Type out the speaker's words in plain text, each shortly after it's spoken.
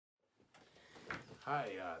Hi,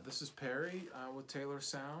 this is Perry with Taylor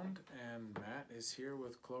Sound, and Matt is here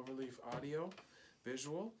with Cloverleaf Audio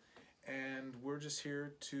Visual, and we're just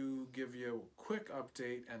here to give you a quick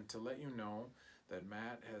update and to let you know that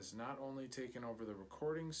Matt has not only taken over the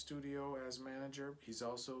recording studio as manager, he's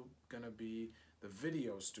also going to be the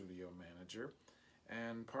video studio manager.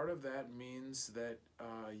 And part of that means that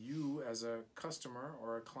you as a customer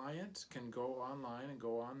or a client can go online and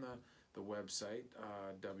go on the website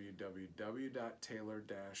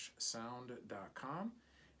www.taylor-sound.com,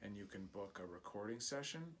 and you can book a recording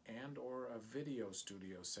session and or a video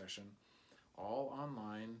studio session all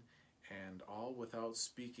online and all without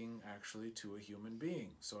speaking actually to a human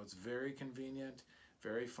being. So it's very convenient,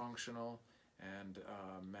 very functional, and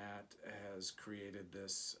Matt has created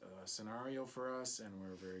this scenario for us, and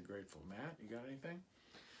we're very grateful. Matt, you got anything?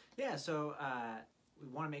 Yeah, so we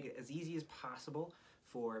want to make it as easy as possible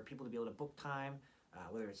for people to be able to book time,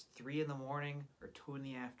 whether it's 3 in the morning or 2 in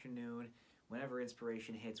the afternoon. Whenever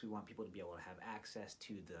inspiration hits, we want people to be able to have access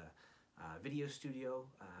to the video studio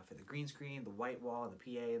for the green screen, the white wall, and the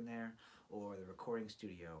PA in there, or the recording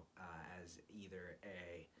studio as either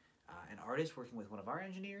an artist working with one of our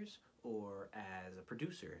engineers or as a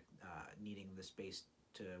producer needing the space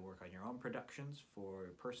to work on your own productions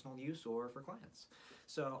for personal use or for clients.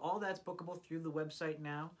 So all that's bookable through the website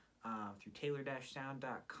now, through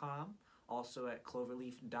taylor-sound.com, also at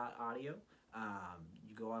cloverleaf.audio.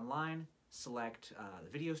 You go online, select the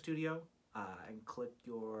video studio, and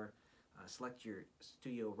select your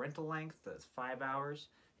studio rental length. That's 5 hours,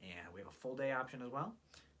 and we have a full day option as well.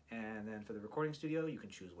 And then for the recording studio, you can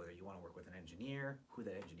choose whether you want to work with an engineer, who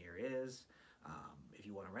that engineer is, if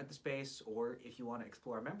you want to rent the space, or if you want to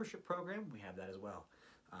explore our membership program, we have that as well.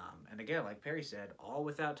 And again, like Perry said, all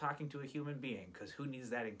without talking to a human being, because who needs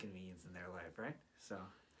that inconvenience in their life, right? So.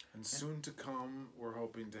 And soon to come, we're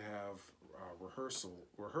hoping to have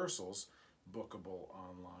rehearsals bookable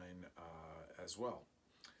online as well.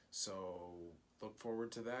 So look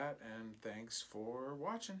forward to that, and thanks for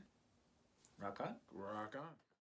watching. Rock on. Rock on.